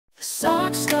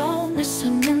Socks go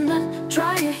missing in the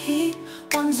dryer heat.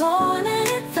 One's on an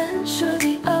adventure,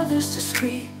 the other's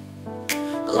discreet.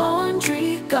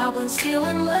 Laundry goblins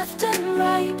stealing left and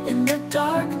right. In the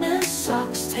darkness,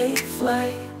 socks take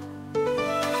flight.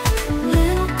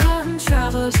 Little cotton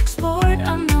travelers explored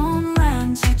unknown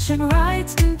lands, hitching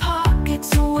rides in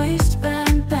pockets and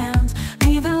waistband bands.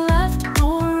 Neither left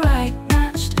nor right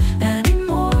matched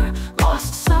anymore.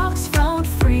 Lost socks found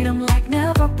freedom like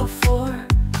never before.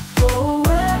 Oh,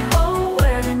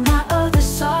 where did my other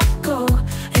sock go?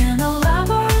 In a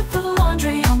labyrinth of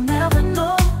laundry I'll never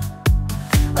know.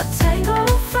 A tangle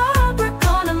of fabric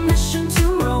on a mission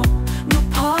to roam. New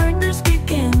partners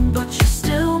begin, but you're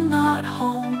still not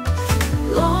home.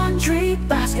 Laundry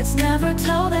baskets never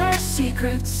tell their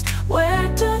secrets. Where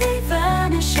do they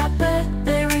vanish? I bet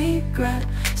they regret.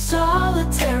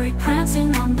 Solitary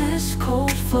prancing on this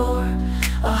cold floor.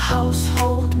 A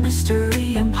household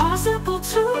mystery impossible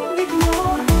to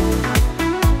ignore.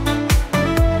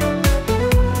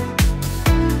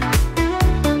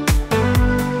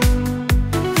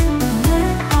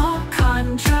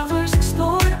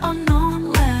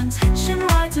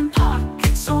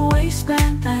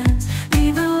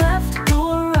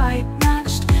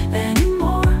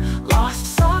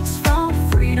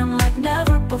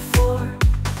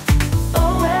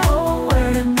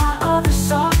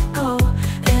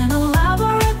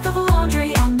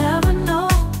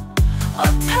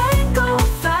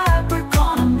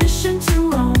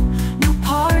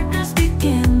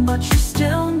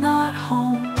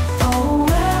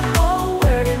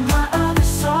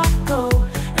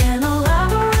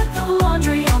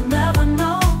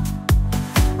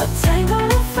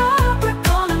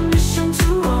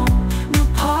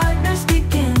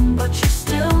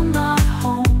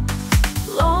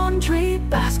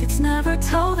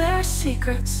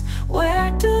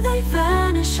 Where do they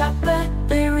vanish? I bet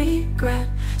they regret.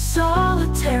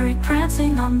 Solitary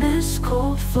prancing on this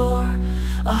cold floor.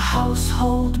 A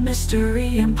household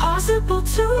mystery impossible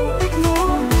to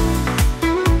ignore.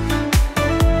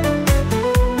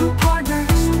 New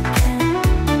partners begin,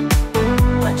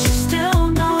 but you're still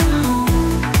not home.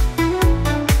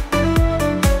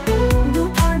 New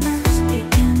partners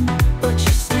begin, but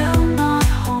you're still not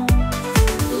home.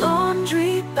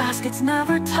 Laundry baskets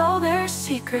never tell their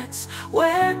secrets.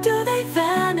 Where do they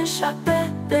vanish? I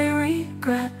bet they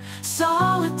regret.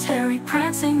 Solitary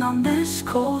prancing on this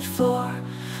cold floor.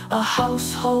 A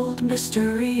household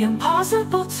mystery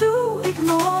impossible to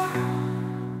ignore.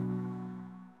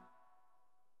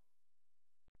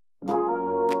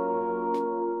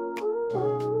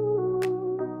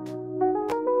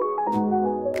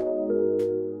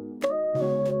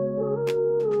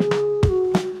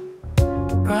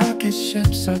 Rocket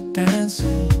ships are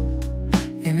dancing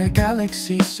in a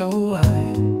galaxy so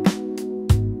wide.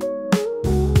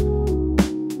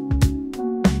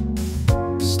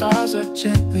 Stars are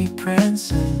gently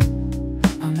prancing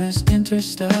on this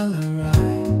interstellar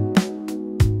ride.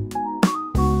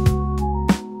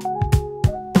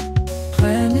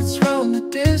 Planets round the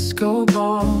disco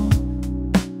ball,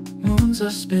 moons are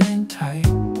spinning tight.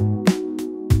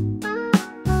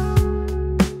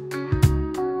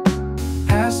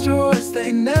 Asteroids,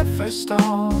 they never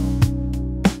stall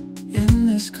in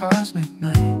this cosmic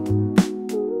night.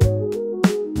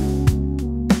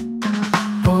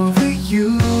 Over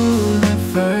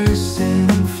universe in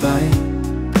flight,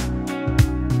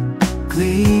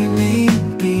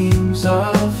 gleaming beams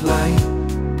of light.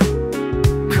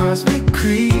 Cosmic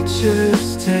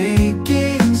creatures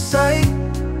taking sight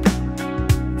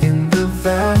in the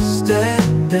vast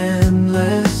and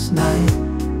endless night.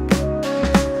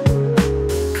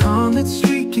 Comets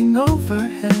streaking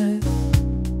overhead,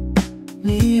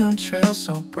 neon trails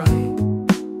so bright.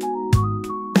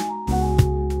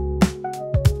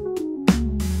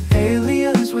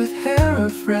 Aliens with hair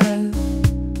of red,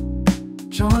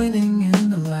 joining in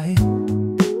the light.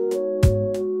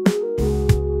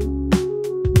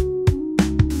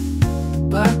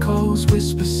 Black holes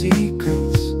whisper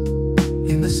secrets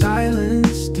in the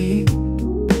silence deep.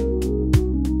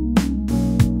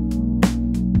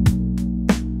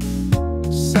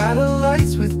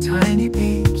 Satellites with tiny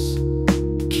beams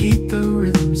keep the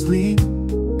rhythms leap.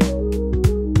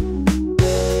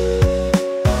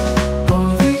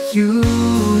 Over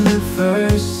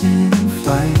universe in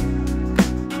flight,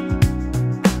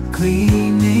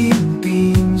 gleaming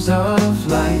beams of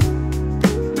light.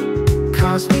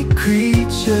 Cosmic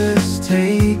creatures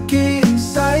taking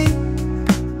sight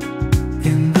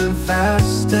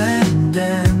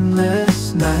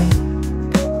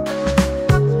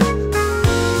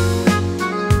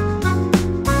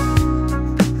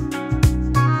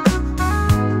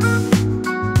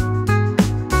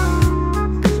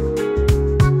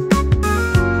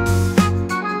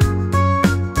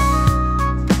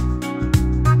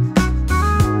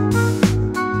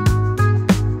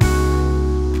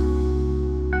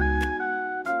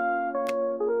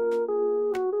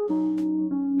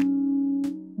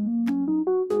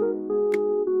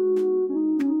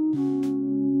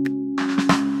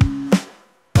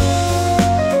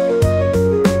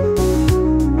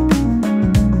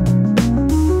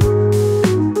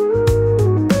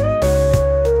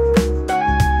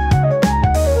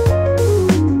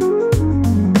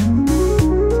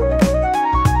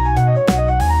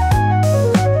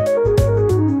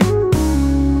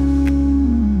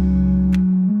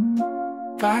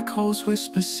Black holes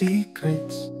whisper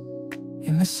secrets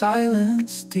in the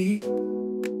silence deep.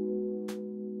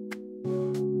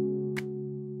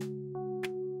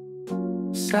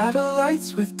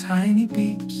 Satellites with tiny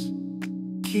beeps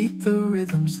keep the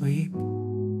rhythms leap.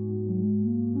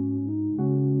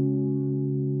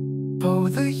 Oh,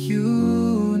 the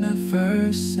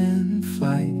universe in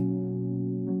flight,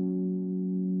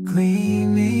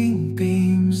 gleaming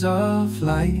beams of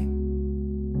light,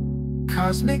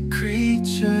 cosmic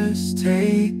creatures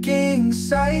taking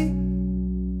sight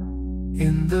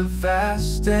in the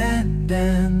vast and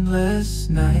endless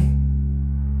night.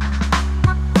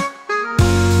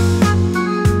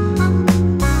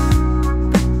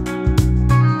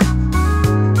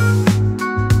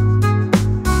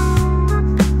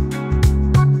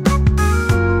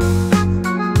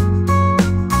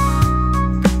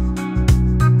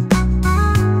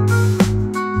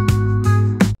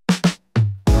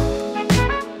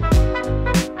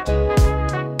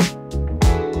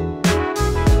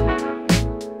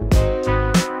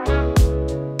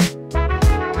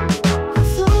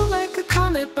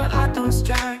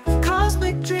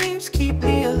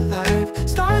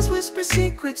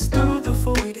 Secrets through the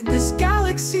void. In this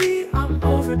galaxy, I'm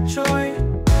overjoyed.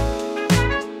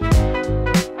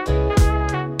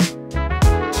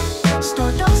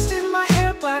 Stardust in my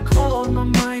hair, black hole on my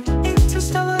mind.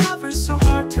 Interstellar lovers so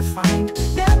hard to find.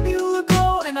 Nebula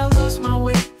glow and I lose my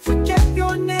way. Forget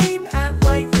your name at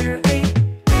light year 8. In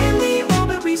the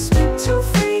orbit we spin too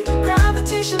free.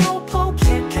 Gravitational pull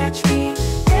can't catch me.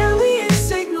 Alien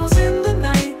signals in the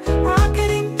night,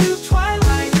 rocketing through twilight.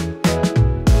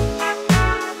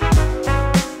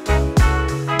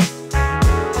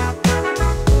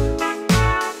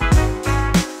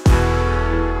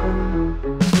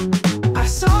 I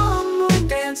saw a moon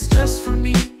dance just for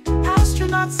me.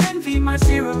 Astronauts envy my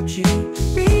zero-G.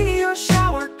 Meteor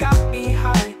shower got me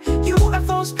high.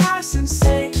 UFOs pass and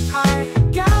say hi.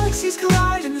 Galaxies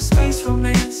collide in the space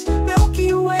romance.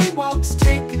 Milky Way walks,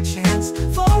 take a chance.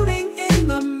 Floating in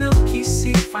the Milky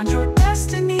Sea, find your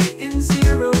destiny in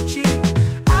zero-G.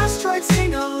 Asteroids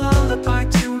sing a lullaby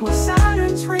tune while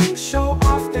Saturn's rings show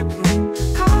off their bloom.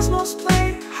 Cosmos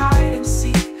play hide and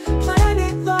seek.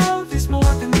 Planet love is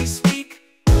more than we speak.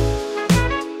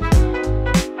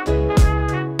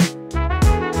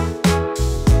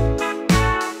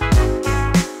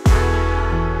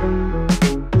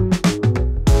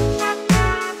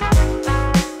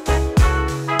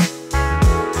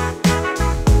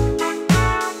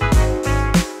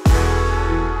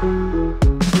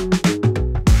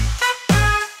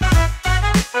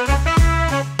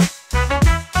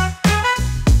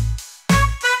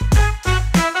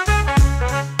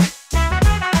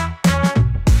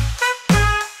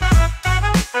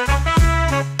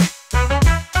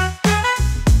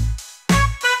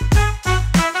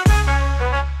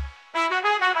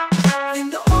 In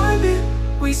the orbit,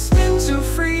 we spin too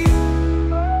free.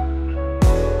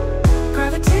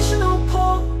 Gravitational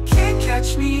pull can't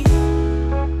catch me.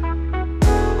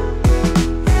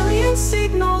 Alien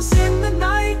signals in the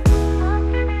night,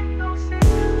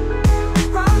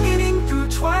 rocketing through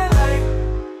twilight.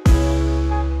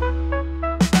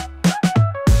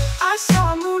 I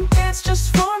saw a moon dance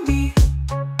just for me.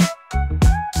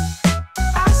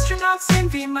 Astronauts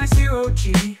envy my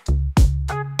zero-G.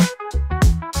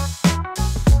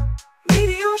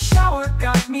 Meteor shower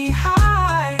got me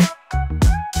high.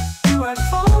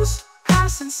 UFOs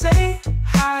pass and say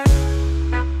hi.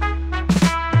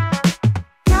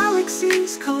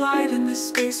 Galaxies collide in this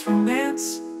space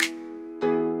romance.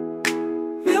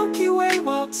 Milky Way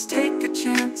walks, take a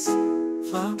chance.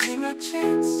 Floating a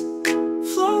chance.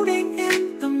 Floating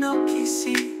in the Milky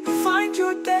Sea. Find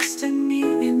your destiny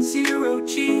in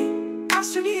zero-G.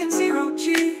 Destiny in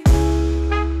zero-G.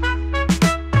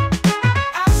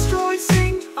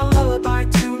 Sing a lullaby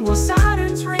tune while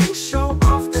Saturn's rings show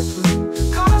off their bloom.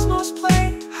 Cosmos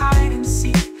play hide and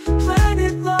seek.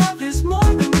 Planet love is more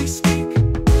than we speak.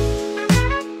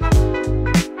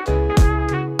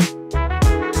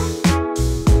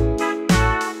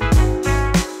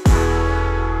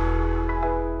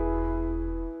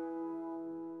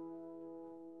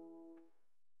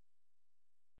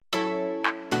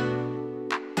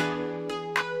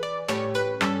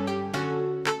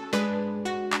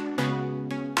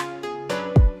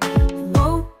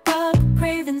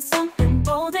 Something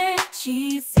bold and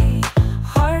cheesy.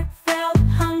 Heartfelt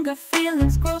hunger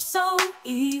feelings grow so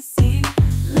easy.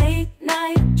 Late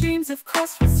night dreams of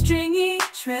course with stringy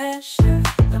treasure.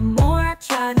 The more I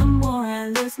try, the more I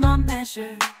lose my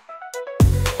measure.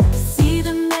 See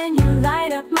the menu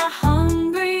light up my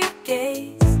hungry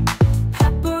gaze.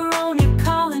 Pepperoni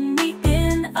calling me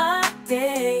in a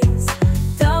daze.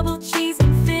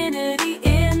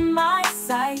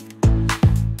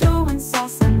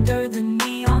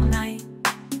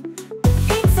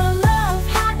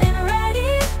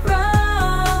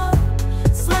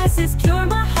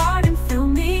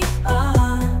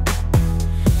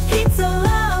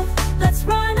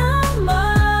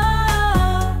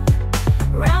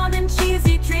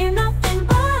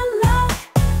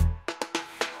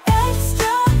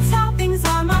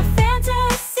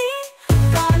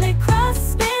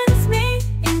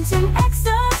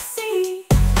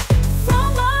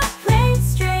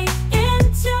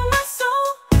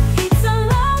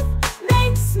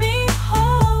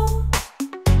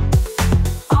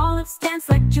 dance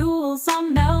like jewels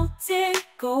on melted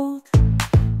gold.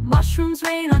 Mushrooms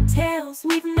rain on tales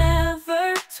we've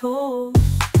never told.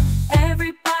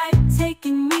 Every bite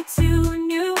taking me to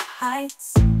new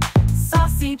heights.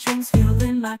 Saucy drinks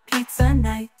fueling my pizza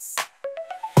nights.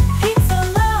 Pizza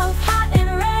love, hot and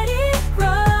ready,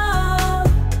 rub.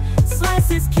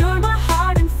 Slices cure my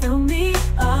heart and fill me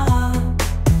up.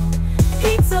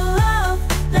 Pizza love,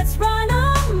 let's run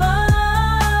amok.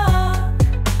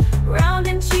 Round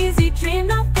and cheesy, dream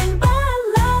nothing but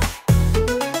love.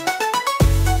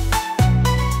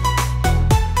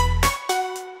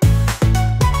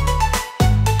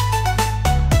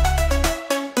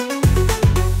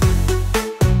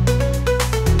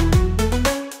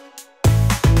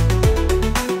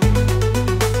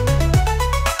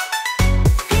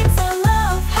 Pizza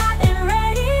love, hot and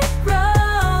ready,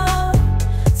 rub.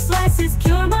 Slices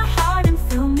cure my heart and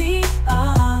fill me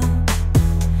up.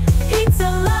 Pizza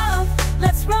love,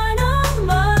 let's run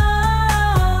amok.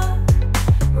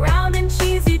 Round and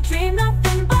cheesy, dream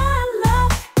nothing but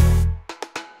love.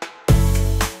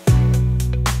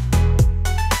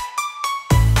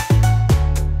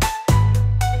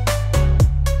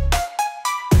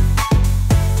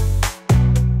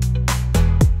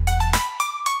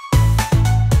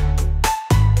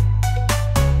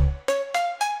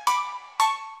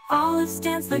 Olives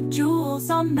dance like jewels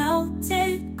on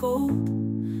melted gold.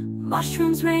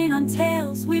 Mushrooms rain on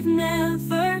tales we've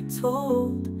never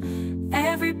told.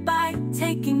 Every bite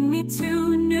taking me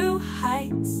to new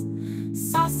heights.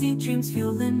 Saucy dreams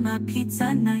fueling my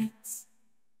pizza nights.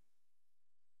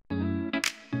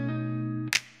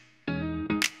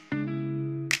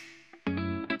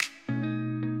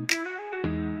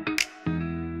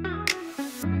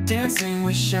 Dancing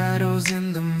with shadows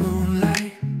in the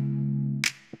moonlight.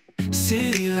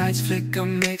 City lights flicker,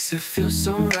 makes it feel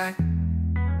so right.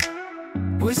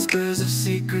 Whispers of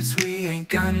secrets, we ain't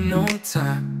got no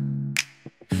time.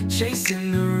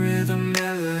 Chasing the rhythm,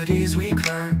 melodies we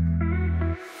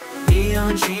climb.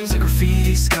 Neon dreams of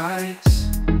graffiti skies.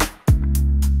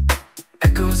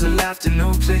 Echoes of laughter,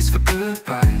 no place for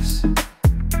goodbyes.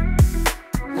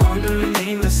 Wandering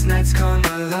aimless nights come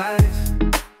alive.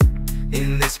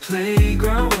 In this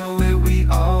playground world where we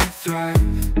all thrive.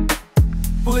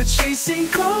 We're chasing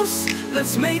ghosts,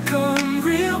 let's make them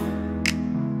real.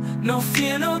 No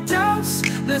fear, no doubts,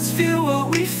 let's feel what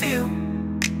we feel.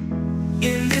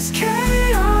 In this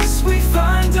chaos we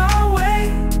find our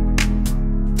way.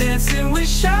 Dancing with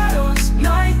shadows,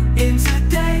 night into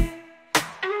day.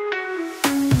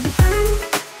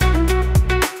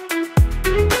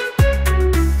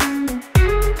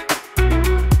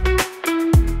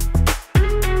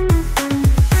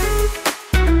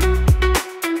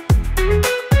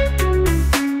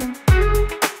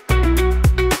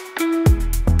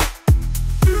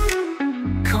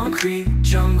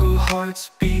 Jungle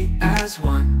hearts beat as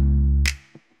one.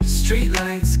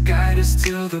 Streetlights guide us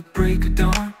till the break of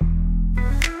dawn.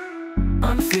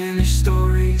 Unfinished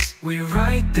stories, we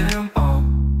write them all.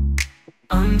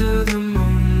 Under the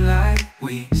moonlight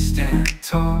we stand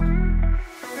tall.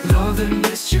 Love and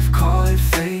mischief, call it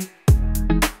fate.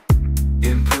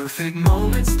 Imperfect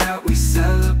moments that we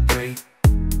celebrate.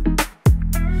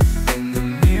 In the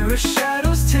mirror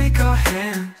shadows take our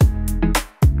hand.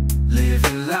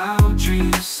 Living loud,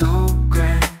 dreams so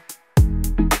grand.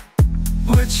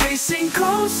 We're chasing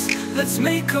ghosts, let's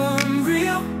make them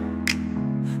real.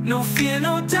 No fear,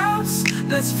 no doubts,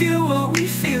 let's feel what we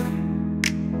feel.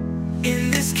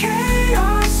 In this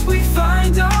chaos we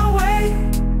find our way.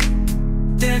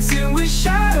 Dancing with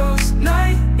shadows,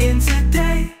 night into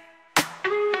day.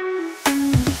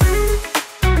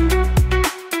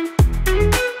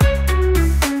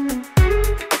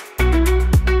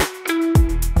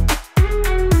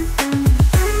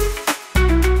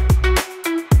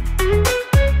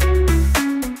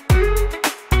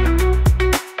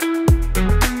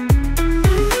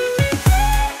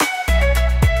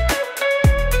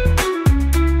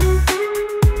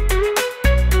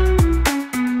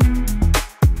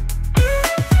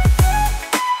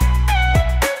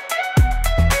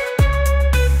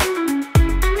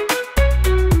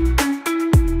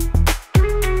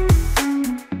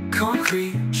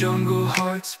 Jungle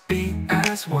hearts beat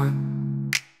as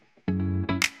one.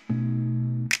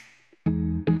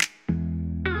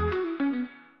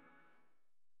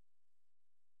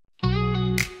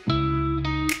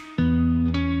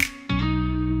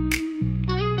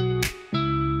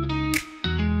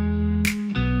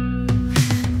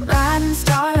 Riding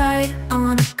starlight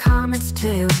on a comet's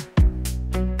tail.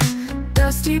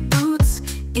 Dusty boots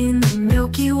in the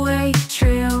Milky Way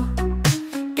trail.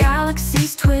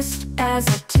 Galaxies twist as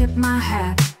I tip my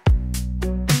hat.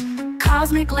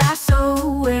 cosmic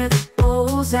lasso where the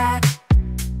bowl's at.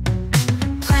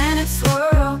 Planets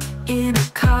swirl in a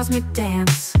cosmic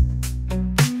dance.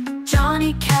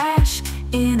 Johnny Cash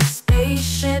in a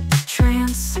spaceship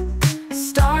trance.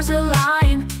 Stars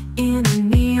align in a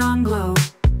neon glow.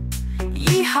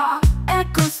 Yeehaw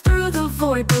echoes through the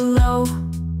void below.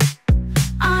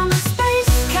 I'm a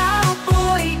space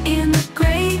cowboy in the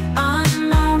great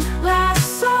unknown,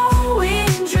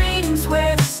 lassoing dreams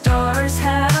where the stars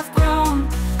have grown,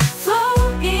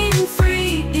 floating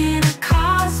free in a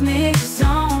cosmic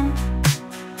zone.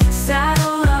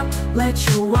 Saddle up, let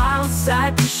your wild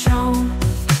side be shown.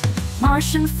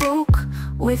 Martian folk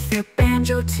with their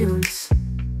banjo tunes.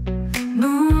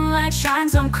 Moonlight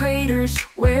shines on craters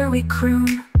where we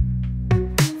croon.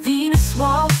 Venus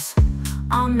waltz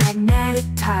on magnetic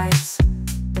tides.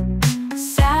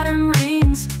 Saturn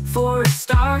rings for a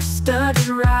star-studded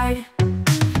ride.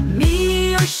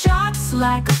 Meteor shots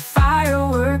like a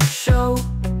firework show.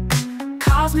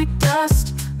 Cosmic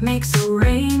dust makes a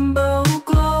rainbow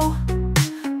glow.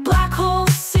 Black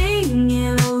holes sing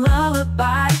in a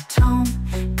lullaby tone.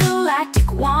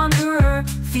 Galactic wanderer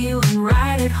feeling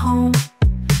right at home.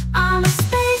 I'm a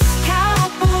space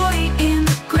cowboy in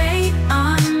the great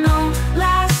unknown,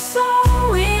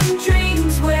 lassoing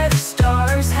dreams where the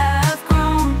stars have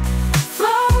grown,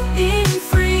 floating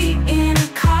free in a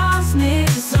cosmic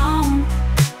zone.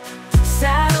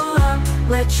 Saddle up,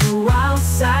 let your wild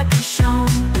side be shown.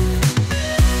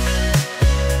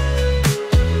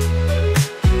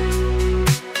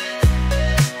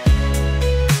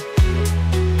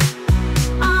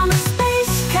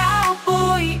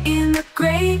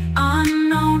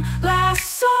 Unknown,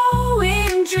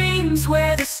 lassoing dreams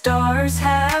where the stars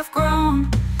have grown,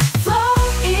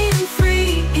 floating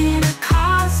free in a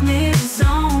cosmic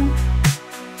zone.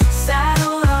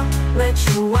 Saddle up, let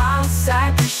your wild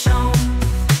side be shown.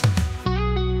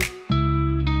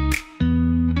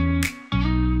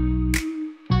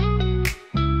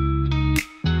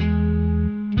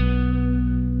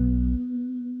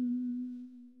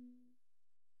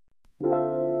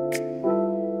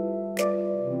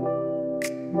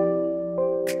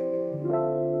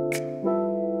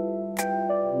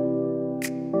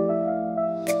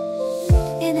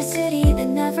 In a city that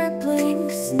never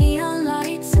blinks, neon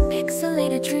lights and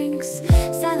pixelated drinks,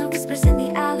 silent whispers in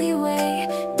the alleyway,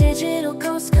 digital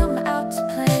ghosts come out to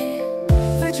play.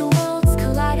 Virtual worlds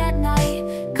collide at night,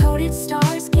 coded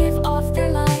stars give off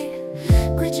their light.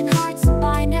 Glitching hearts and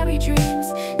binary dreams,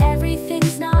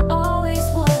 everything's not always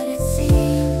what it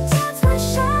seems. Dance with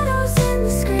shadows in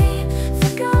the screen,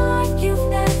 flicker like you've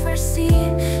never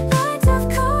seen. Lines of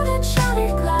code and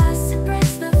shattered glass,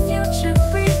 embrace the future,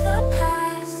 breathe the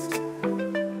past.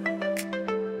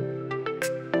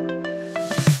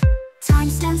 Time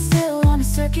stands still on a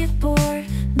circuit board.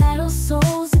 Metal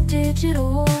souls, a digital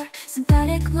war.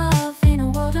 Synthetic love in a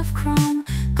world of chrome.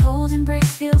 Cold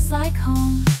embrace feels like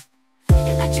home.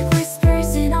 Electric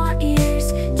whispers in our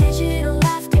ears. Digital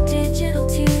laughter, digital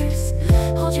tears.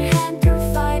 Hold your hand through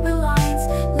fiber lines.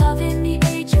 Love in the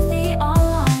age of the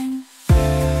online.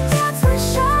 Dance with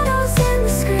shadows in the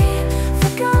screen,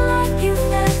 flicker like you've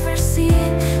never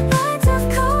seen. Lines of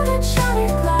code and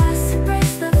shattered glass,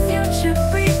 embrace the future,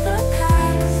 breathe the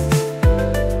past.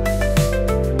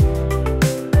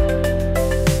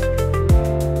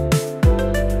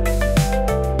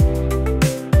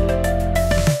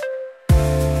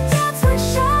 Dance with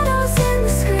shadows in the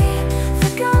screen,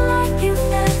 flicker like you've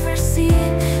never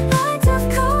seen. Lines of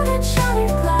code and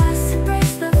shattered glass,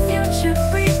 embrace the future,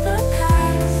 breathe the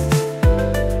past.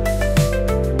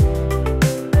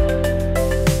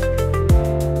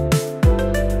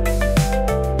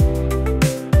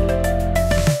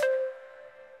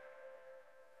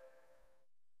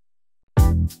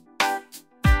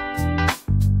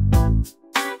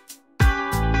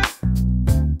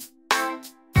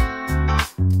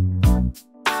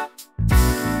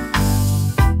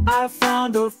 I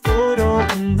found a photo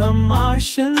in the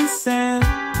Martian sand,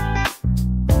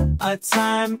 a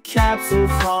time capsule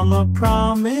from a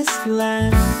promised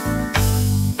land.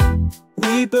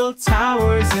 We built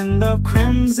towers in the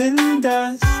crimson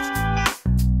dust,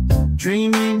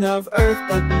 dreaming of Earth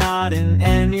but not in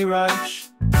any rush.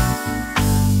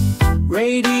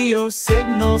 Radio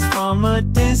signals from a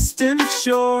distant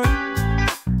shore,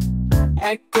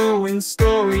 echoing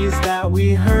stories that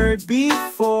we heard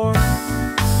before.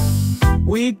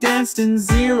 We danced in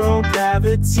zero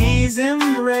gravity's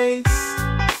embrace,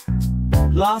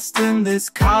 lost in this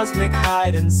cosmic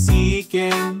hide-and-seek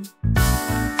game.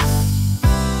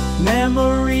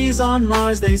 Memories on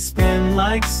Mars, they spin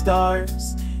like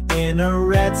stars in a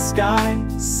red sky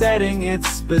setting,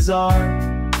 it's bizarre.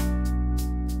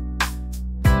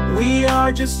 We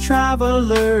are just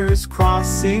travelers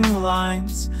crossing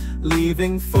lines,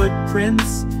 leaving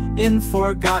footprints in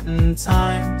forgotten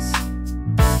times.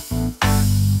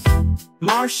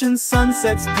 Martian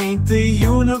sunsets paint the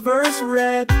universe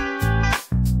red.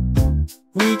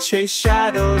 We chase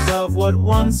shadows of what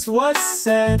once was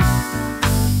said.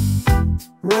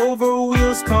 Rover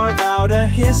wheels carve out a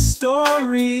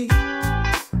history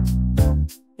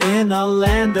in a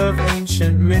land of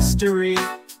ancient mystery.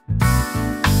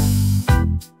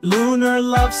 Lunar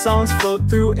love songs float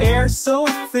through air so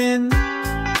thin,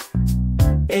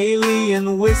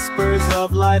 alien whispers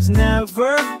of lives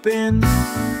never been.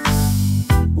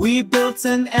 We built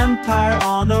an empire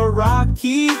on a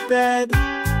rocky bed,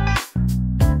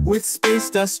 with space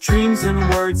dust, dreams, and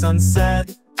words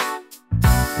unsaid.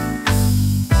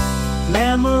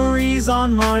 Memories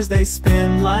on Mars, they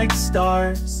spin like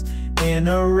stars in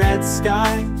a red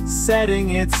sky,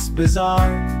 setting it's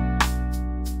bizarre.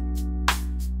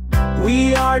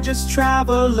 We are just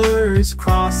travelers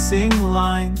crossing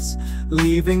lines,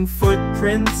 leaving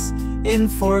footprints in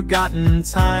forgotten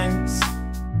times.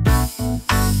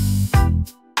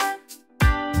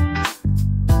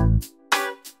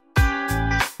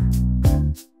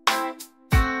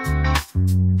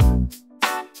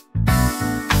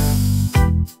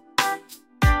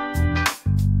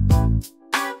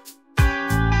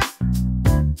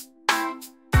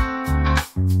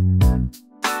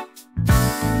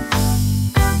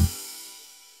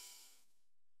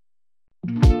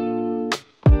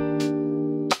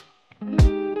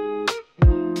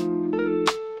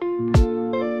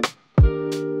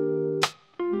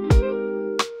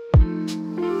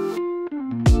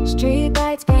 Street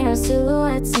lights paint our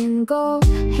silhouettes in gold.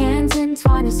 Hands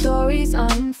entwined as stories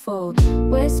unfold.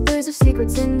 Whispers of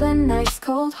secrets in the night's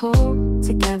cold hold.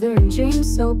 Together in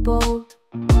dreams so bold.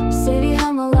 City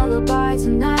hum a lullaby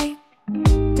tonight.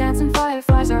 Dancing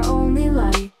fireflies our only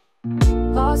light.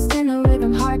 Lost in a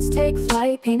rhythm, hearts take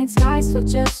flight. Painted skies feel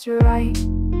just right.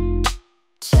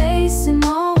 Chasing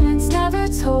moments never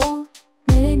told.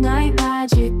 Midnight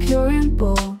magic, pure and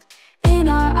bold. In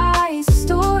our eyes, a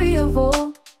story of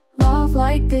old. Love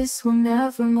like this will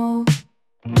never mold.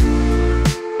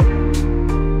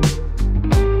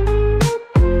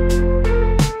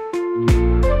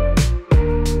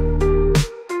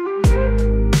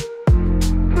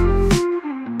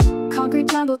 Concrete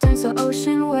jungle turns to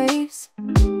ocean waves.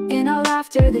 In our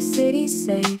laughter, the city's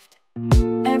saved.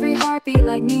 Every heartbeat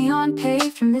like neon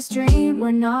paved. From this dream,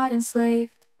 we're not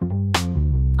enslaved.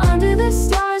 Under the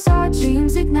stars, our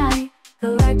dreams ignite.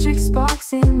 Electric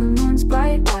sparks in the moon's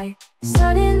bright light.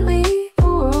 Suddenly, the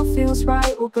world feels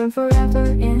right. We'll burn forever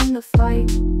in the fight.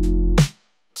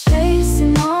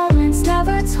 Chasing moments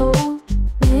never told.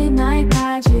 Midnight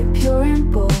magic, pure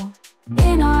and bold.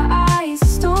 In our eyes, a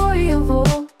story of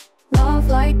old. Love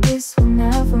like this will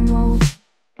never mold.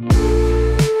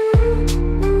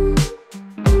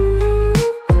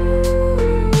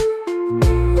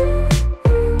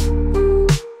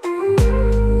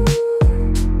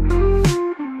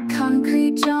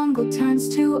 Turns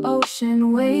to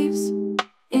ocean waves.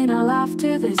 In our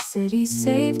laughter, the city's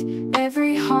saved.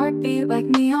 Every heartbeat like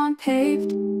neon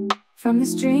paved. From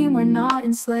this dream, we're not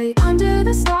enslaved. Under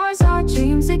the stars, our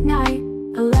dreams ignite.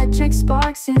 Electric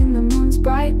sparks in the moon's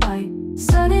bright light.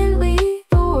 Suddenly,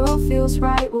 the world feels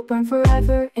right. We'll burn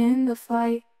forever in the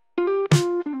fight.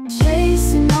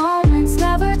 Chasing moments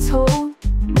never told.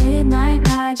 Midnight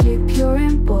magic, pure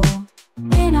and bold.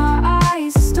 In our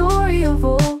eyes, a story of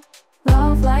old.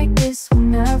 Love like this will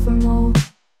never mold.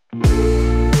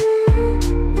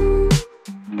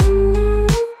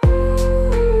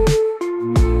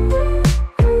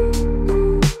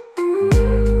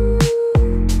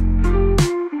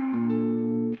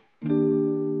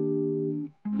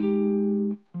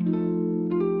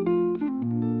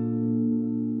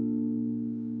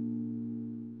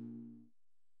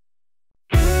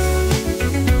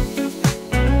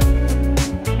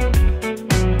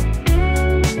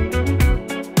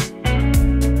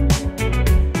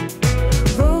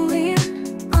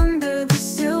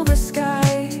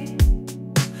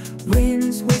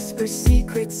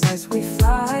 Secrets as we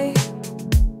fly.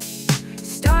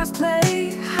 Stars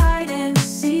play hide and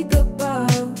seek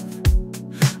above,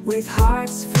 with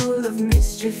hearts full of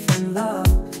mischief and love.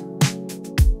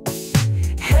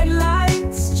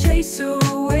 Headlights chase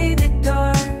away the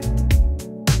dark,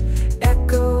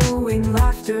 echoing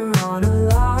laughter on a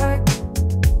lark.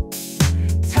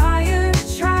 Tire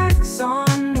tracks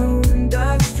on moon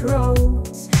dust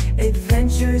roads,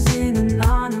 adventures in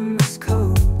anonymous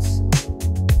codes.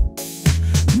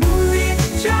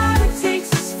 Drive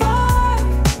takes us far,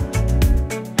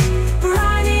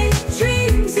 riding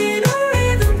dreams in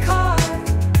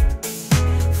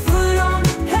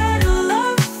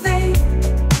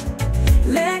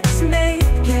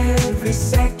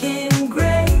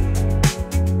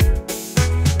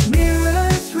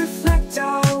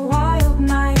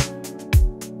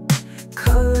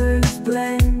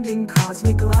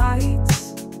cosmic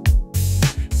lights.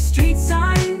 Street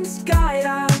signs guide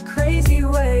our crazy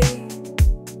way.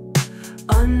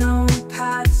 Unknown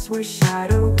paths where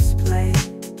shadows play.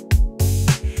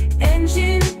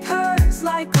 Engine purrs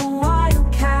like a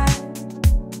wildcat,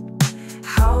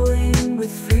 howling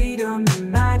with freedom,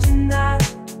 imagine that.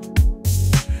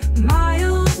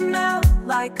 Miles melt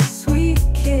like a sweet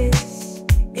kiss.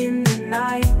 In the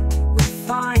night we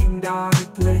find our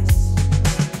bliss.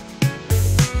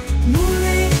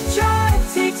 Moonlight Glide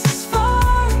takes us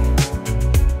far,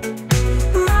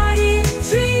 riding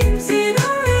dreams in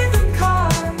a rhythm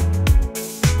car.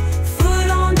 Foot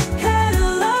on the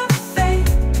pedal of fate,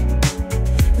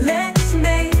 let's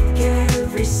make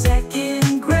every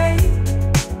second great.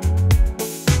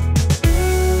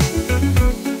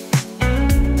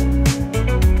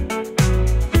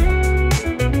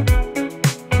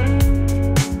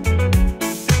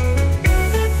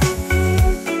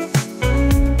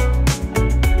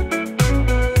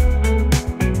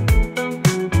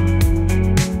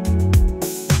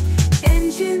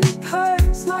 Engine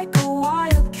purrs like a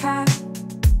wildcat,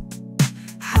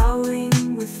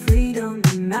 howling with freedom,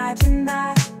 imagine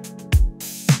that.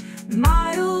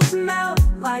 Miles melt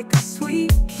like a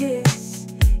sweet kiss.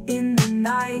 In the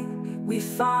night we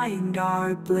find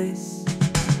our bliss.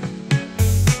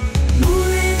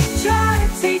 Moonlight Glide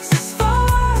takes us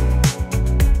far,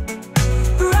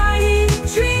 riding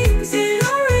dreams in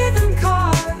a rhythm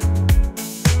car.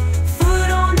 Foot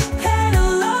on the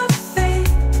pedal of fate,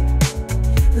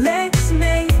 let's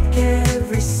make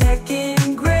every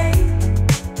second great.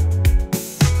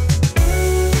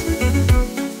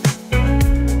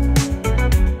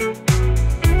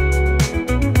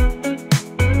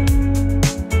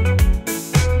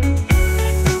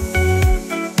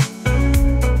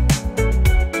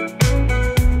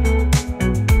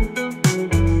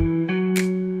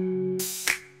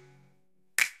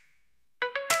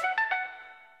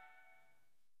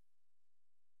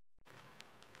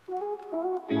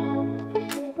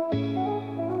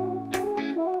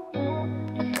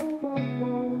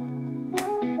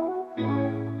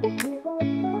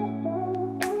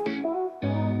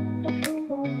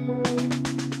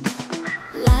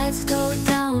 Lights go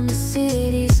down, the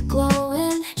city's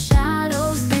glowing.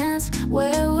 Shadows dance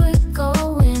where we're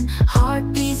going.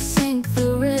 Heartbeats sync,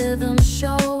 the rhythm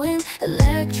showing.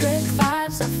 Electric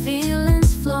vibes, our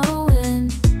feelings flowing.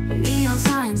 Neon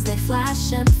signs, they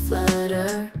flash and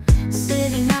flutter.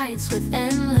 City nights with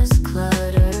endless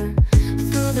clutter.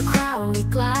 Through the crowd we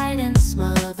glide and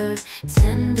smother.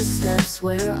 Tender steps,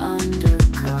 we're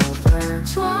undercover.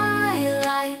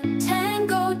 Twilight,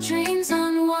 tango dreams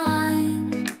unwind.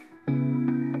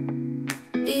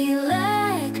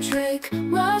 Electric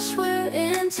rush, we're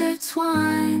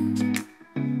intertwined.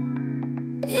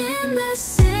 In the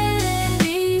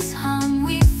city's hum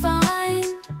we find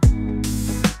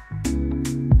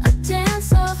a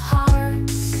dance of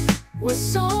hearts where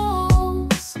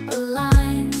souls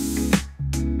align.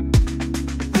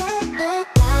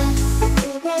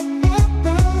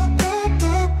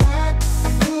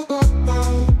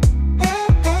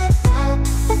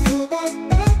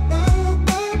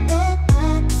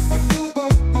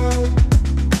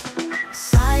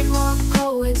 Sidewalk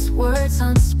poets, words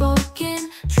unspoken.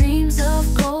 Dreams of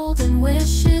golden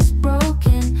wishes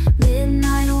broken.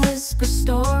 Midnight whisper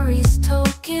stories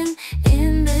token.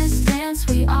 In this dance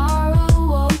we are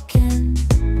awoken.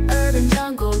 Urban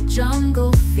jungle,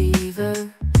 jungle fever.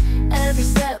 Every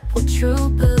step we're true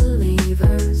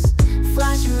believers.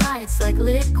 Flashing lights like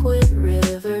liquid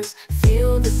rivers.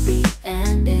 Feel the beat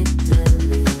and it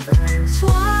delivers.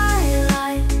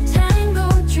 Twilight, tango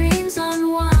dreams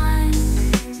unwind.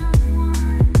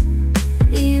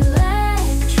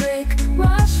 Electric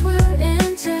rush, we're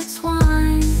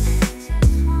intertwined.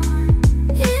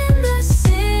 In the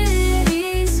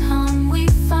city's hum we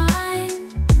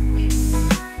find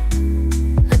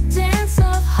a dance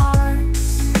of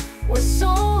hearts where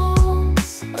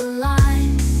souls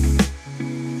align.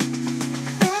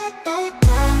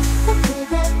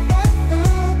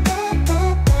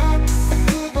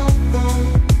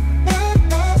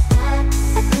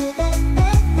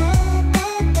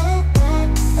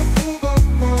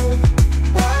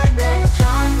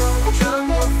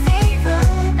 Jungle fever,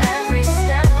 every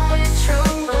step with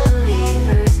true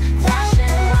believers.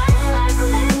 Flashing lights like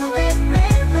liquid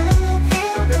rivers.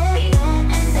 Feel the beat and it delivers.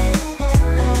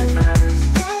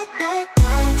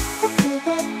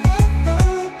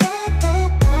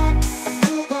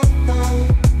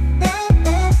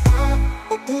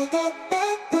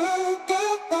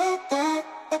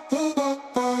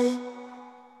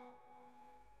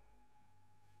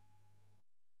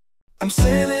 I'm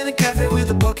sitting in a cafe with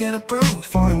a book and a broom,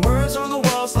 foreign words on the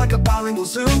walls like a bilingual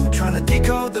Zoom. Trying to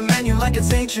decode the menu like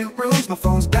it's ancient runes. My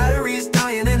phone's battery's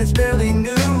dying and it's barely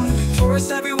noon. Tourists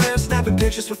everywhere snapping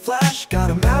pictures with flash.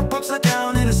 Got a map upside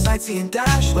down in a sightseeing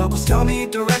dash. Locals tell me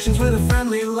directions with a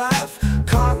friendly laugh.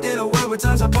 Caught in a world where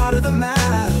times are part of the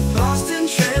map. Lost in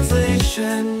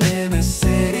translation in a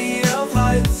city of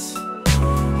lights.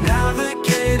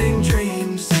 Navigating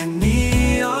dreams and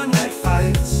neon night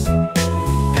fights.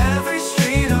 Every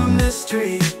street a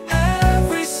mystery,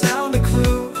 every sound a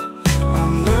clue.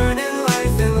 I'm learning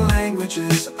life in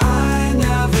languages I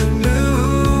never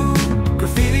knew.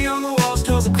 Graffiti on the walls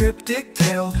tells a cryptic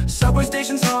tale. Subway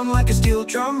stations hum like a steel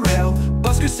drum rail.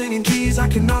 Buskers singing keys I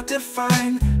cannot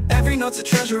define. Every note's a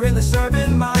treasure in this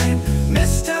urban mind.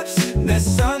 Missteps,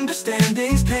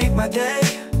 misunderstandings paint my day.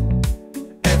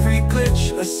 Every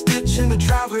glitch, a stitch in the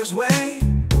traveler's way.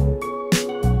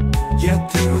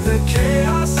 Yet through the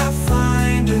chaos I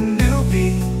find a new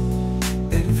beat.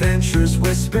 Adventures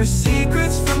whisper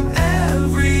secrets from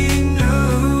every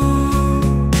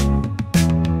noon.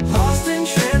 Lost in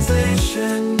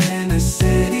translation in a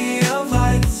city of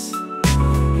lights.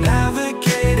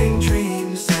 Navigating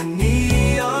dreams and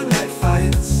neon night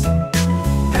fights.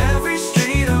 Every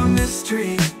street a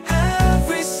mystery,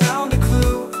 every sound a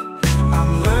clue.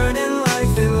 I'm learning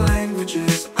life in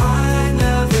languages I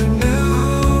never knew.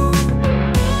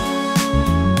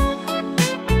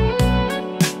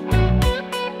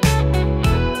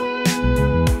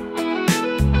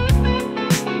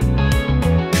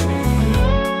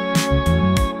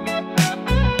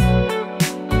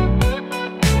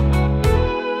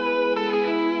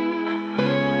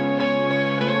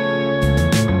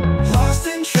 Lost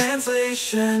in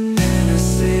translation in a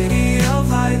city of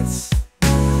lights.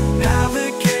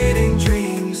 Navigating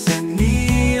dreams and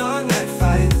neon night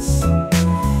fights.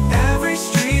 Every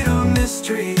street a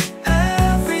mystery,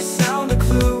 every sound a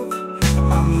clue.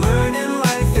 I'm learning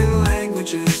life in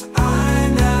languages I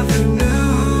never knew.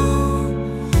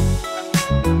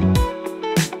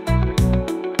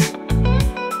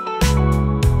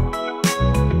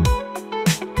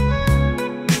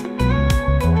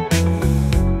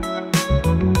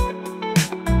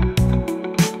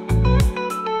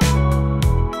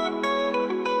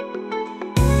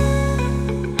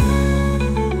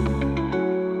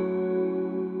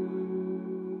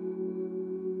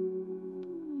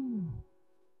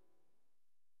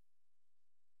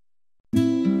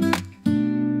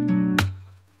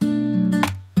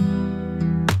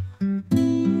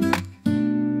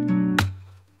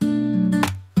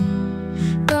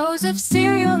 Rows of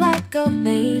cereal like a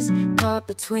maze, caught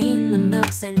between the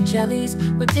milks and jellies.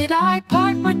 Where did I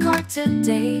park my car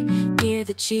today? Near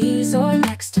the cheese or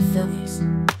next to Phillies?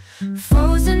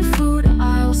 Frozen food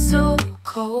aisle so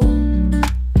cold.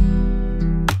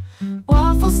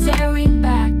 Waffles staring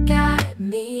back at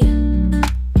me.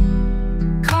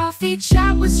 Coffee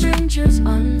chat with strangers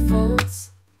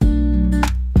unfolds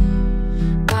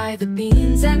by the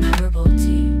beans and herbal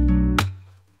tea.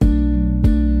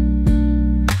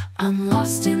 I'm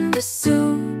lost in the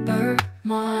supermarket.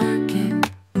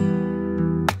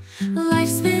 Life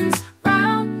spins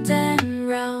round and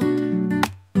round,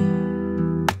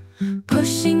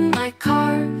 pushing my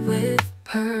car with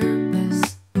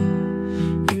purpose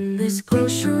in this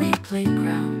grocery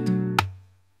playground.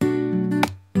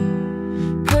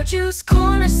 Produce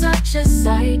corner such a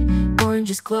sight,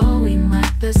 oranges glowing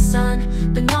like the sun.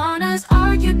 Bananas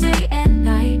argue day and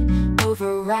night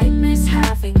over ripeness,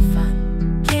 having fun.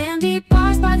 Candy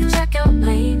bars by the checkout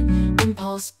lane,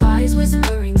 impulse buys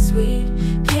whispering sweet.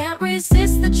 Can't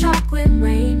resist the chocolate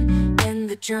rain and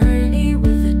the journey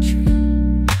with a treat.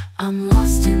 I'm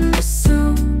lost in the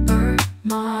supermarket.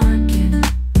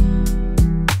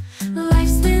 Life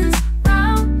spins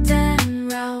round and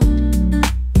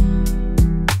round,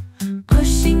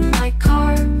 pushing my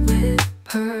car with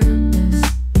purpose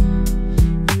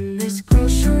in this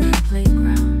grocery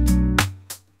playground.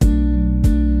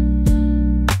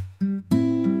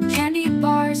 Candy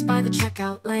bars by the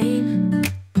checkout lane,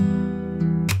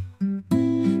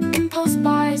 impulse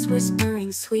buys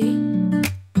whispering sweet.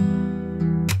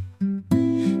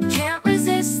 Can't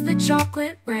resist the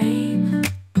chocolate rain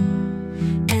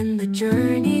and the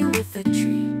journey with a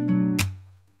treat.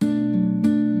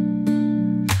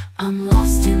 I'm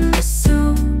lost in the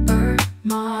supermarket.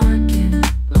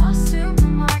 Lost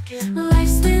supermarket. Life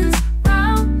spins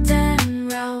round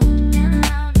and round,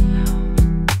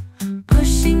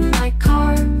 pushing my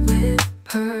car with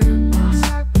purpose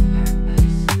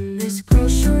in this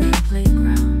grocery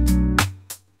playground.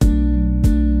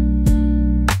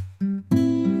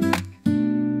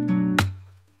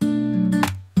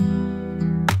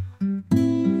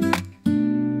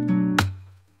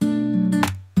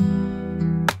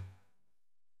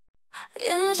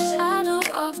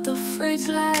 needs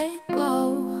let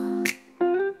go.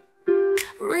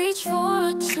 Reach for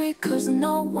a tree, cause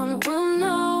no one will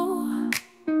know.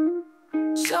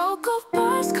 Choke of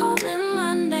birds calling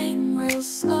my name real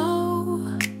slow.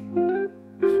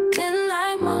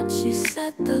 Midnight munchie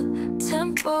set the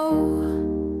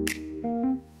tempo.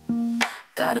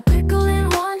 Got a pickle in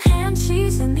one hand,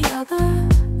 cheese in the other.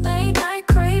 Late night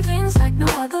cravings like no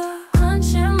other.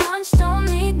 Crunch and munch, don't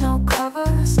need no cover.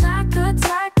 Snack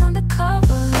attack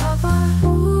undercover lover.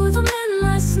 Ooh, the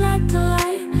midnight snack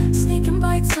delight. Sneaking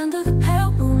bites under the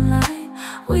pale moonlight.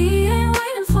 We ain't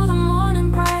waiting for the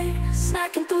morning bright.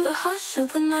 Snacking through the hush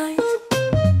of the night.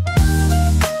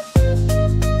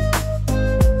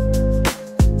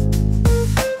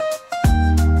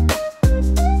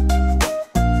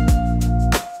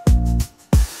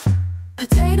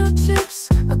 Potato chips,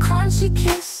 a crunchy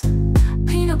kiss.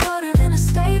 Peanut butter in a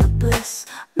state of bliss.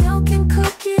 Milk and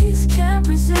cookies, can't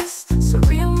resist.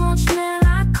 Surreal munchman,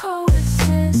 I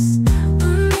coexist.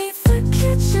 Beneath the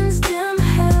kitchen's dim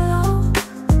halo,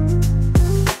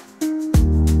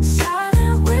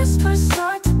 silent whispers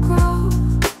start to grow.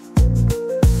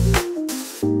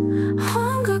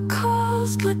 Hunger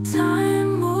calls, but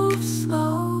time moves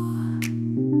slow.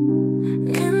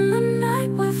 In the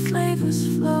night where flavors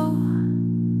flow.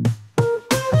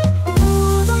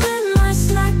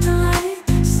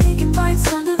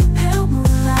 Under the pale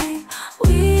moonlight,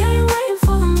 we ain't waiting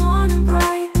for the morning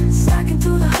bright. Stacking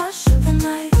through the hush of the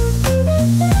night.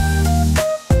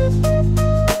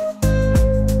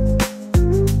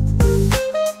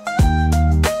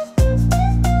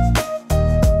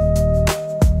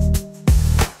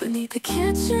 Beneath the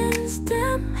kitchen's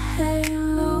dim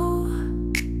halo,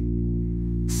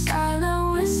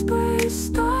 silent whispers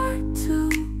start to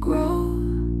grow.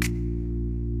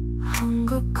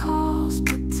 Hunger calls,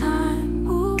 but time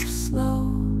moves slow.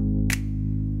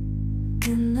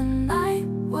 In the night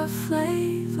where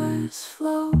flavors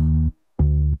flow.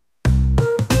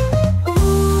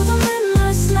 Ooh, the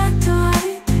midnight snack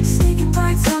delight. Sneaking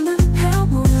bites under the pale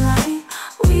moonlight.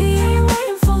 We ain't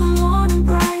waiting for the morning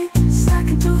bright.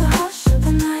 Stacking through the hush of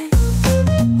the night.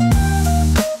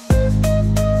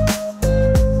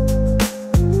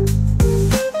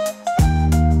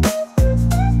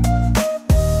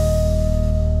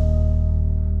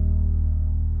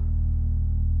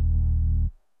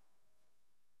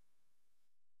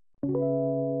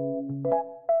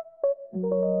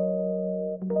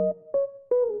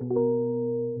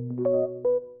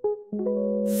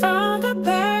 Found a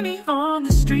penny on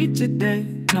the street today,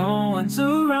 no one's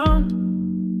around.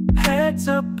 Heads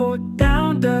up or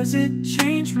down, does it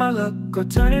change my luck or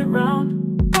turn it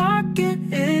round? Pocket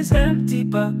is empty,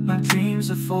 but my dreams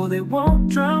are full, they won't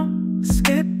drown.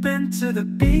 Skipping to the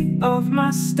beat of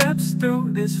my steps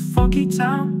through this funky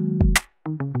town.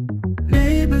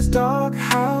 Neighbor's dog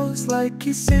howls like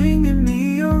he's singing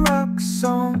me a rock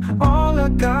song. All I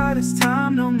got is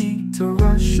time, no need to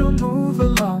rush or move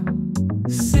along.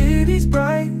 City's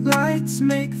bright lights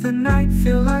make the night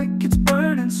feel like it's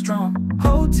burning strong.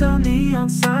 Hotel neon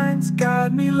signs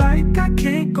guide me like I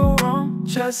can't go wrong.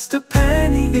 Just a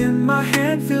penny in my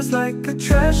hand feels like a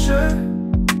treasure.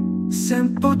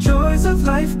 Simple joys of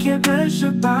life can't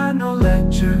measure by no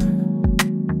ledger.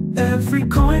 Every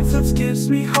coin flips gives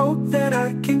me hope that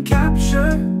I can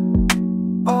capture.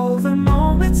 All the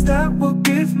moments that will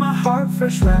give my heart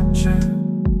fresh rapture.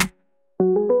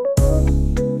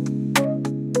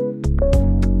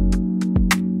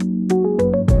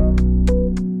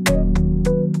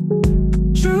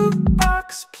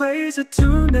 Plays a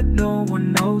tune that no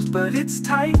one knows, but it's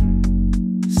tight.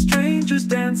 Strangers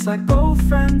dance like old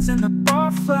friends in the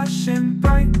bar, flashing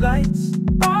bright lights.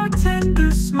 Bartender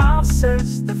smile,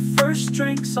 says the first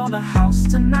drink's on the house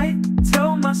tonight.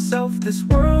 Tell myself this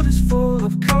world is full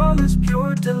of colors,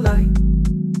 pure delight.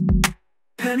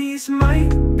 Pennies might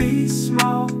be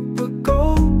small, but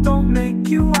gold don't make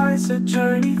you wiser.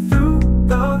 Journey through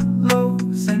the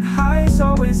lows and highs,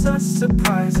 always a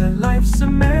surprise. And life's a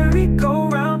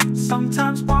merry-go-round,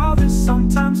 sometimes wilder,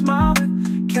 sometimes milder.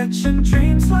 Catching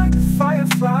dreams like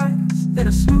fireflies in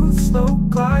a smooth, slow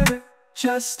glider.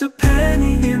 Just a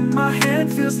penny in my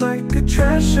hand feels like a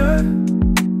treasure.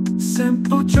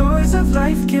 Simple joys of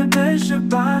life can't measure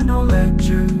by no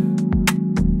ledger.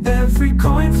 Every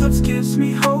coin flips gives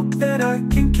me hope that I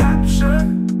can capture.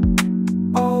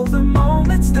 All the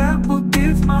moments that will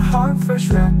give my heart fresh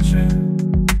rapture.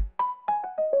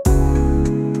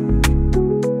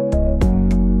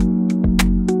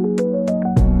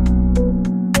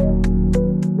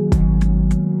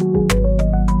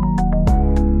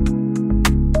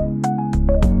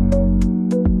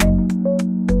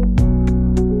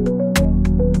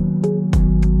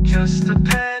 Just a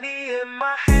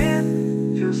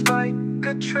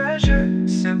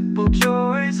simple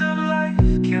joys of life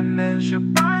can't measure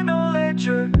by no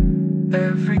ledger.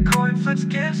 Every coin flips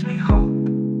gives me hope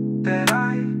that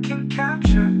I can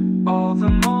capture all the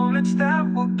moments that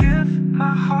will give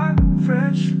my heart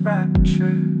fresh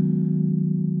rapture.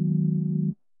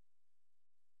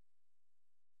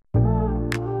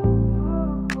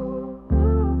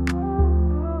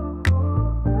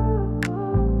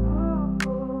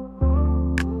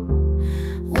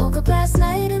 Woke up last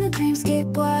night in a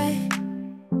dreamscape white,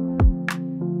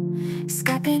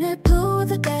 sky painted blue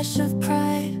with a dash of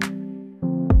pride.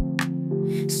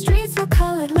 Streets were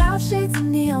colored, loud shades of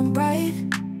neon bright,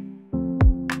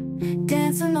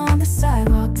 dancing on the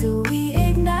sidewalk till we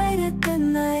ignited the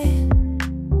night.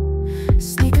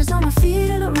 Sneakers on my feet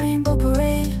in a rainbow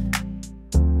parade.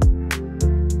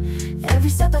 Every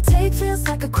step I take feels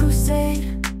like a crusade.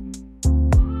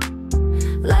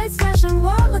 Lights flashing,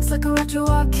 what looks like a retro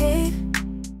arcade.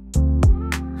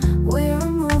 We're a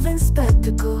moving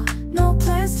spectacle, no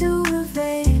plans to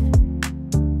evade.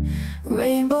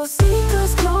 Rainbow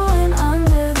sneakers glowing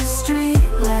under the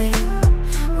streetlight.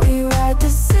 We ride the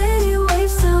city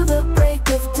waves till the break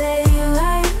of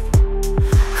daylight.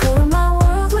 Color my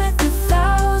world with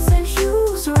 1,000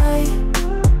 hues, right?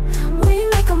 We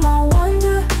make them all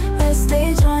wonder as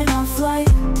they join our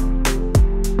flight.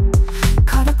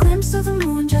 Caught a glimpse of the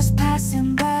moon just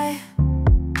passing by,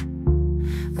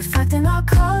 reflecting our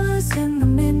colors in the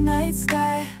midnight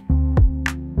sky.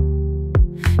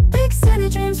 Big city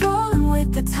dreams rolling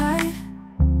with the tide.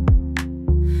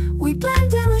 We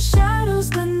blend in with shadows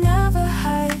but never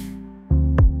hide.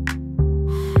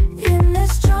 In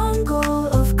this jungle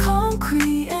of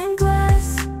concrete and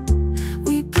glass,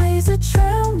 we blaze a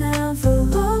trail, never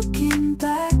looking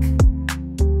back.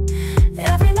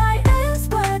 Every night ends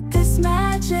but this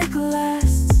magic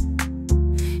lasts.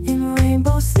 In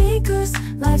rainbow sneakers,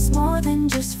 life's more than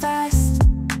just fast.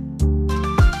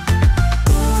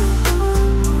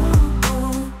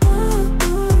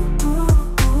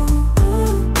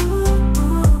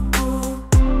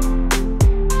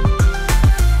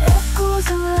 Echoes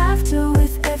of laughter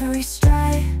with every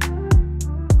stride,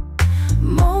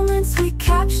 moments we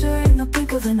capture in the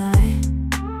blink of an eye.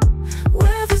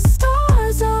 We're the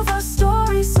stars of our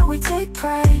story, so we take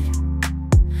pride.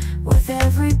 With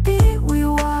every beat we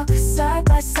walk side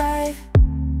by side.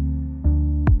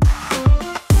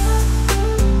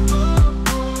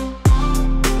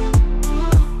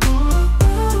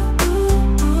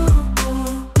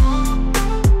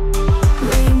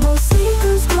 Rainbow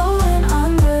sneakers glowing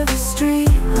under the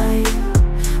streetlight.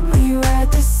 We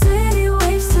ride the city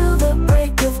waves till the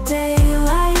break of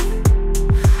daylight.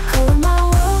 Color my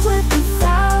world with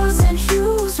 1,000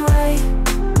 hues, right?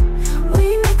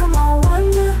 We make them all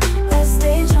wonder as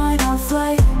they join our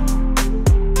flight.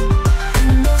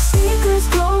 Rainbow sneakers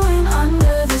glowing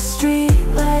under the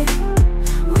streetlight.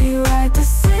 We ride the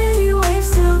city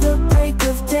waves till the break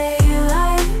of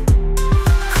daylight.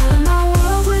 Color my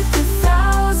world with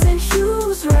 1,000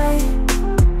 hues, right?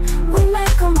 We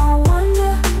make them all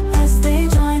wonder as they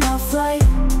join our flight.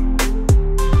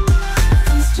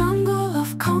 In this jungle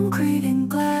of concrete and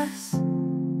glass,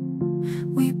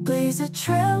 we blaze a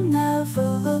trail, never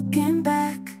looking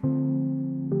back.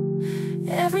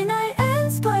 Every night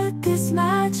ends but this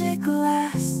magic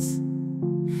lasts.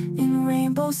 In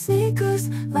rainbow sneakers,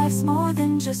 life's more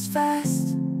than just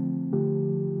fast.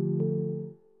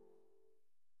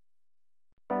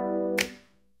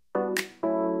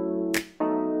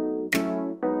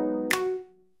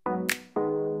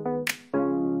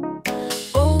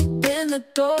 Open the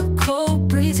door, cold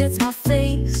breeze hits my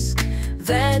face.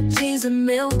 Veggies and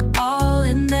milk all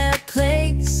in their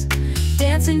place.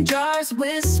 Dancing jars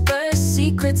whisper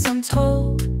secrets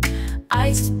untold.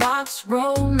 Icebox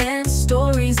romance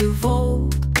stories of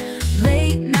old.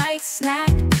 Late night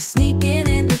snack sneaking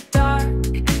in the dark.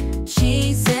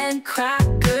 Cheese and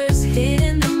crackers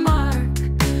hitting the mark.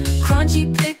 Crunchy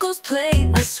pickles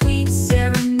play a sweet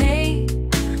serenade.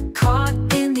 Caught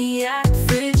in the act,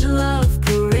 fridge love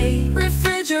parade.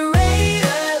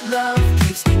 Refrigerator love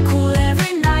keeps me cool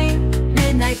every night.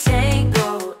 Midnight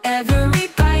tango, every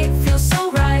bite feels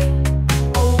so right.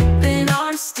 Open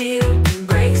arms, steel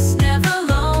embrace, never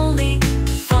lonely.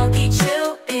 Funky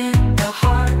chill in the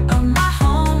heart of my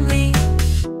homely.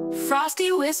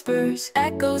 Frosty whispers,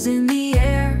 echoes in the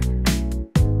air.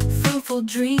 Fruitful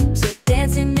dreams are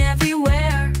dancing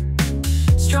everywhere.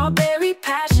 Strawberry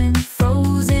passion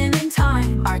frozen in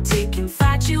time. Arctic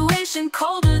infatuation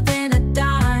colder than a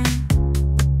dime.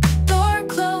 Door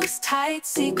closed tight,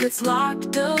 secrets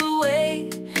locked away.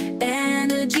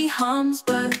 Energy hums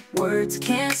but words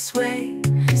can't sway.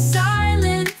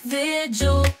 Silent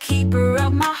vigil, keeper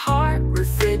of my heart.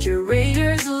 Refrigerator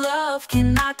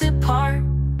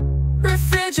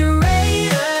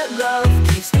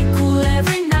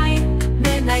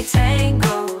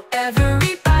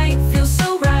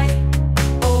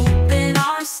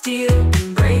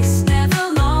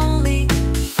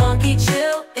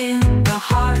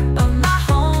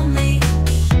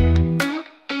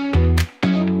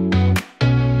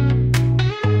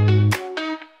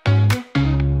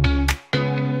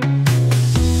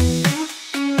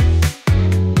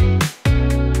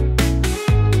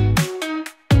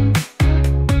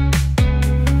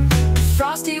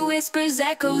laughter's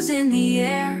echoes in the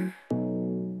air.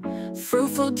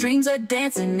 Fruitful dreams are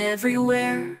dancing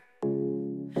everywhere.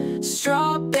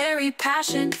 Strawberry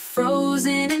passion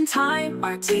frozen in time.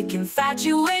 Arctic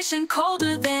infatuation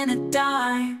colder than a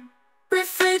dime.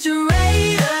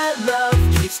 Refrigerator love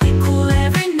keeps me cool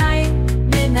every night.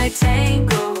 Midnight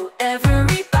tango,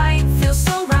 every bite feels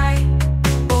so right.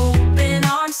 Open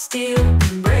arms, steel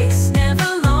embrace, never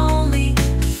lonely.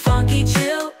 Funky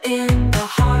chill in the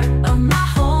heart of my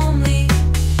homely.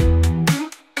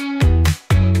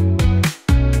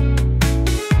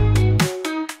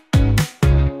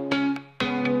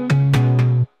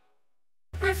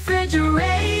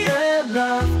 Refrigerator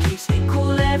love keeps me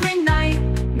cool every night.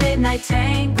 Midnight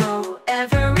tango,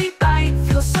 every bite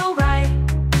feels so right.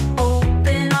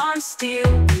 Open arms, steel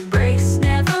embrace,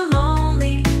 never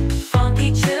lonely.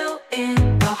 Funky chill in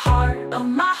the heart of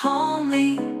my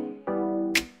homely.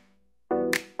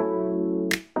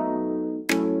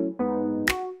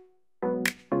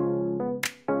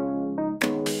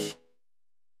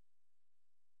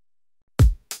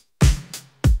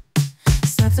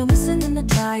 Slept to listen in the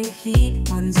dry heat.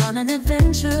 One's on an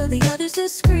adventure, the other's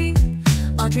discreet.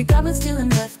 Laundry goblins stealing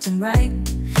left and right.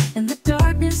 In the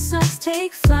darkness, us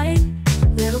take flight.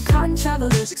 Little cotton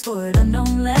travelers explored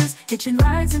unknown lands. Hitching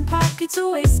rides in pockets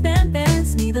of waistband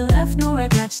bands. Neither left nor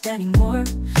right matched anymore.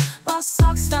 Lost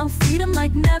socks found freedom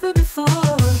like never before.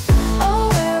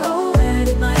 Oh where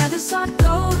did my other sock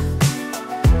go?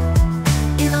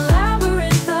 In a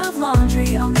labyrinth of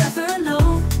laundry I'll never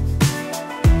know.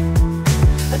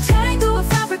 A tango of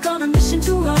fabric on a mission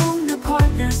to roam. New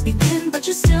partners begin, but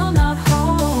you're still not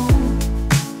home.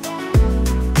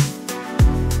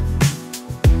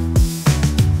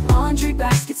 Laundry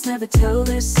baskets never tell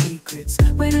their secrets.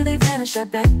 Where do they vanish? I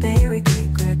bet they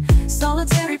regret.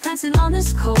 Solitary prancing on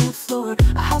this cold floor.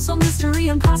 A household mystery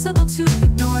impossible to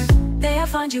ignore. Day I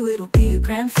find you, it'll be a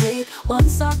grand fate. One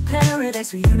sock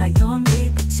paradise, reunite your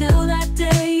mate. Till that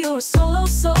day, you're a solo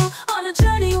soul on a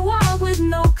journey wild with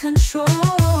no control.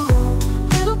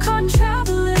 Little cotton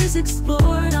travelers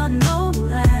explored unknown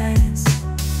lands.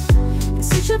 In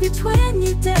search of your twin,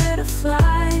 you dare to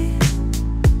fly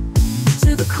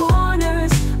to the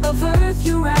corners of earth,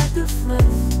 you ride the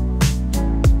fluff.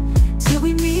 Till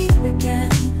we meet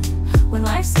again, when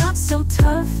life's not so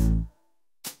tough.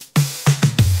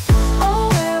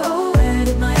 Oh where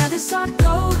did my other sock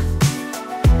go?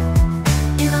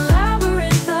 In a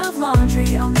labyrinth of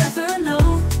laundry I'll never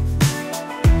know.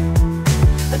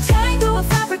 A tango of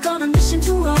fabric on a mission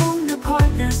to roam. New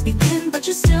partners begin, but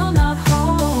you're still not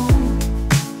home.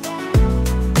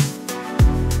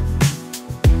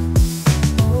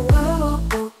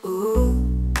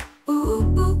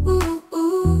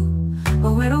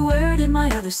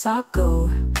 Sock go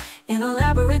in a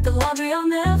labyrinth of laundry I'll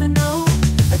never know.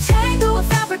 A tango of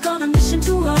fabric on a mission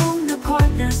to roam. New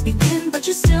partners begin, but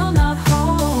you're still not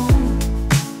home.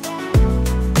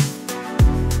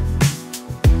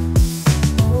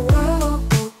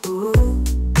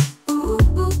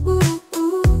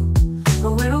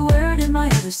 Where did my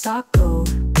other sock go?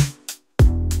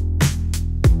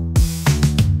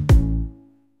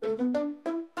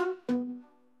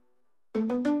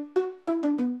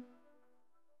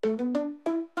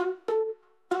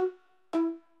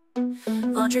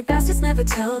 Laundry baskets never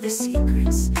tell their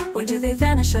secrets. Where do they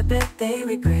vanish? I bet they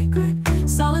regret.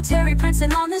 Solitary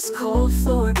prancing on this cold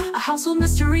floor. A household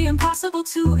mystery impossible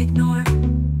to ignore.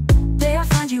 Day I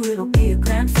find you, it'll be a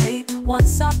grand fate. One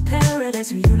sock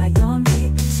paradise, reunite your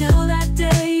mate. Till that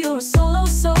day, you're a solo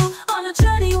soul on a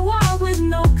journey wild with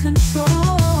no control.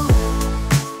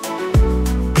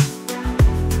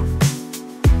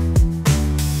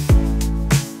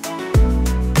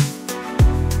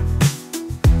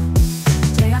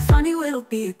 It'll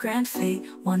be a grand fate.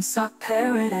 One sock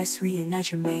paradise,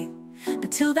 reunite your mate.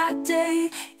 But till that day,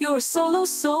 you're a solo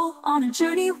soul on a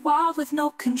journey wild with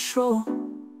no control.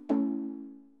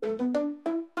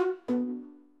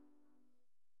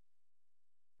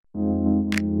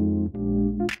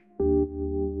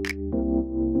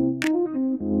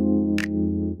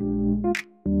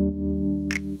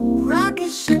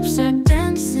 Rocket ships are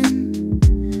dancing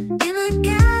in a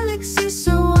galaxy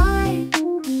so wide.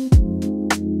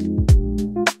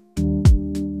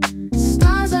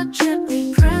 Stars are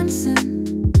gently prancing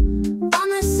on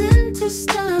this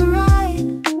interstellar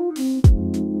ride.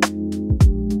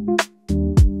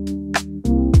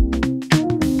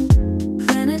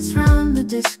 Planets round the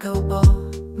disco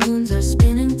ball, moons are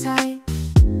spinning tight.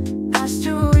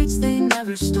 Asteroids, they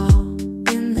never stall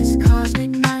in this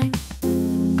cosmic night.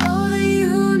 Oh, the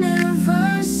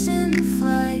universe in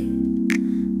flight,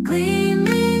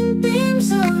 gleaming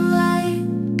beams of light.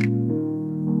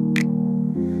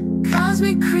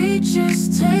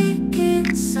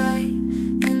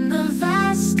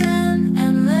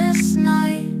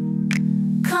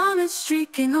 comets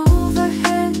streaking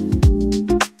overhead,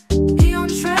 neon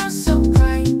trails so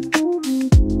bright,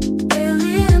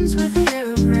 aliens with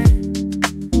hair of red,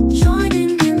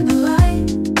 joining in the light.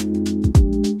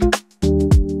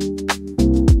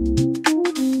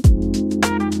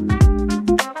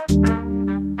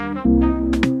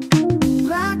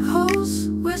 Black holes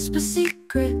whisper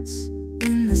secrets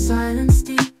in the silence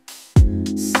deep.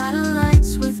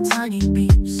 Satellites with tiny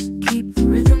beeps keep the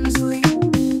rhythms leap.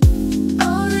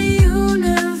 Oh, the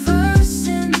universe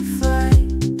in flight,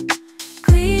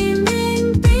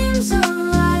 gleaming beams of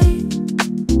light.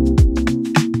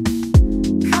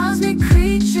 Cosmic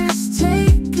creatures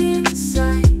taking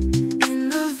sight in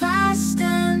the vast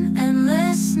and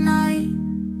endless night.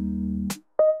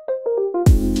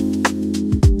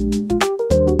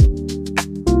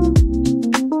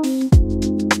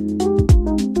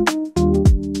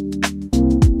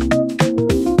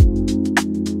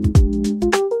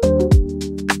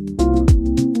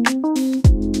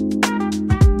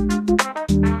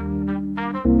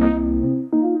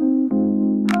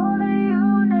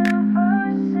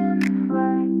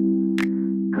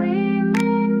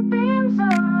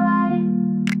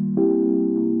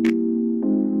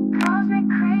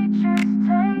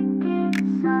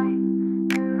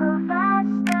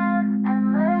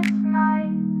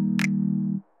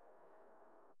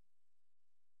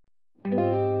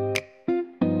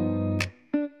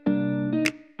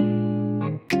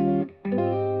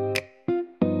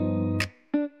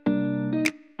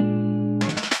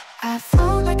 I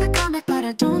float like a comet, but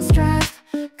I don't strive.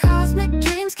 Cosmic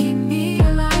dreams keep me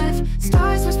alive.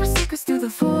 Stars whisper secrets through the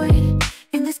void.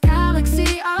 In this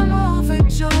galaxy, I'm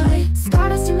overjoyed.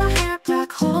 Stardust in my hair,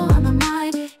 black hole on my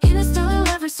mind. Interstellar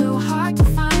lever so hard to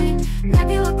find.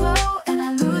 Nebula glow, and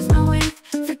I lose my way.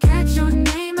 Forget your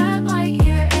name at light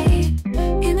year 8.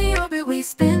 In the orbit, we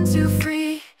spin too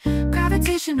free.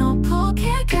 Gravitational pull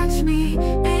can't catch me.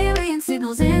 Alien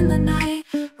signals in the night,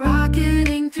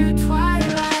 rocketing through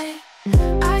twilight.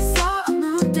 I saw a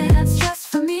moon dance just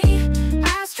for me.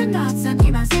 Astronauts sent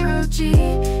me my zero-G.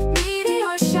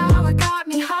 Meteor shower got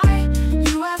me high.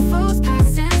 UFOs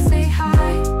pass and say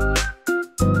hi.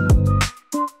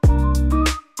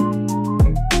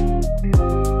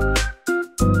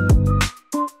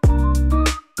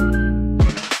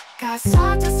 Got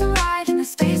sawdust to ride in the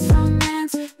space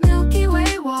romance. Milky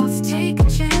Way walls take a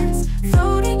chance.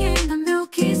 Floating in the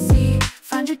Milky Sea,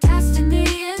 find your destiny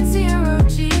in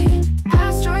zero-G.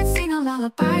 Asteroids sing a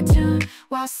lullaby tune,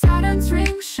 while Saturn's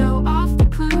rings show off the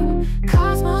clue.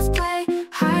 Cosmos play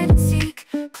hide and seek.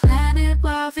 Planet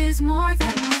love is more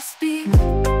than we speak.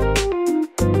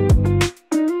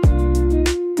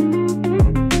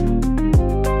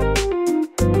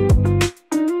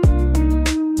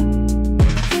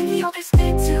 In the open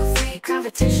spin too free,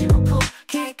 gravitational pull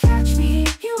can't catch me.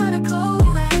 You wanna go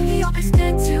away. The open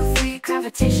spin too free,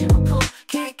 gravitational pull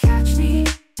can't catch me.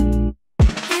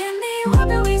 In the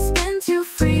orbit we spin too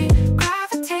free,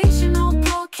 gravitational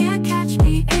pull can't catch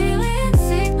me. Alien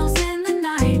signals in the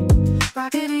night,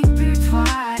 rocketing through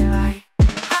twilight.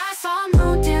 I saw a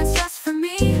moon dance just for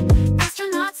me.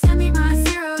 Astronauts sent me my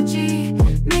zero-G.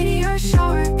 Meteor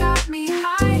shower got me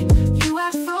high.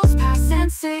 UFOs pass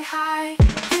and say hi.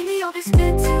 In the orbit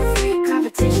spin too free,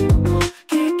 gravitational pull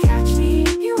can't catch me.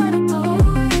 You wanna go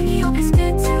away. The orbit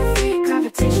spin too free,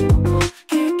 gravitational pull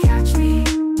can't catch me.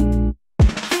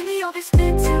 In the orbit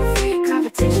spin too free,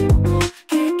 gravitational pull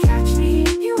can't catch me.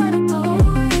 You wanna go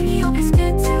away. The orbit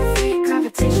spin too free,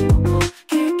 gravitational pull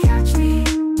can't catch me.